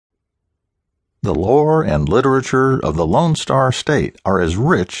The lore and literature of the Lone Star State are as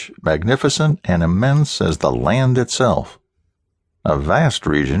rich, magnificent, and immense as the land itself. A vast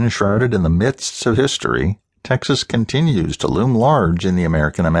region shrouded in the mists of history, Texas continues to loom large in the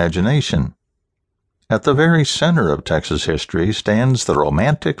American imagination. At the very center of Texas history stands the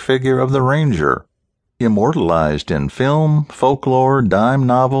romantic figure of the Ranger, immortalized in film, folklore, dime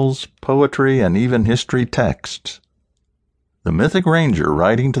novels, poetry, and even history texts. The mythic Ranger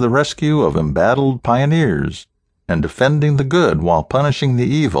riding to the rescue of embattled pioneers and defending the good while punishing the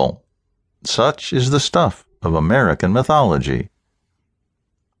evil. Such is the stuff of American mythology.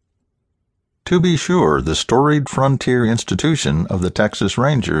 To be sure, the storied frontier institution of the Texas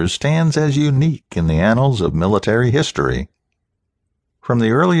Rangers stands as unique in the annals of military history. From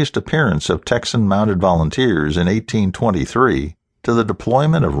the earliest appearance of Texan mounted volunteers in 1823 to the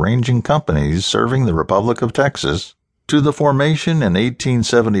deployment of ranging companies serving the Republic of Texas, to the formation in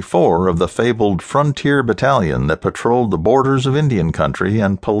 1874 of the fabled Frontier Battalion that patrolled the borders of Indian country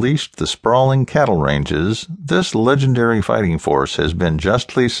and policed the sprawling cattle ranges, this legendary fighting force has been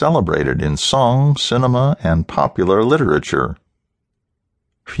justly celebrated in song, cinema, and popular literature.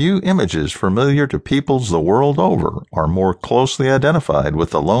 Few images familiar to peoples the world over are more closely identified with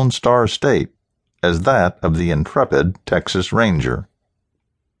the Lone Star State as that of the intrepid Texas Ranger.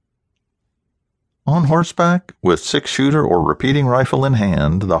 On horseback, with six-shooter or repeating rifle in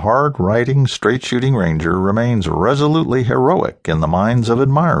hand, the hard-riding, straight-shooting Ranger remains resolutely heroic in the minds of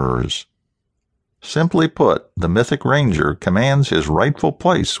admirers. Simply put, the mythic Ranger commands his rightful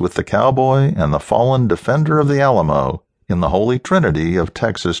place with the cowboy and the fallen defender of the Alamo in the holy trinity of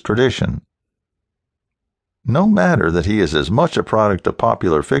Texas tradition. No matter that he is as much a product of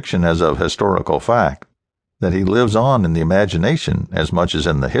popular fiction as of historical fact, that he lives on in the imagination as much as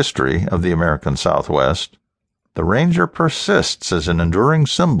in the history of the American Southwest, the Ranger persists as an enduring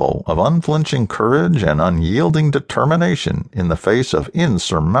symbol of unflinching courage and unyielding determination in the face of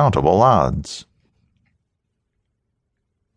insurmountable odds.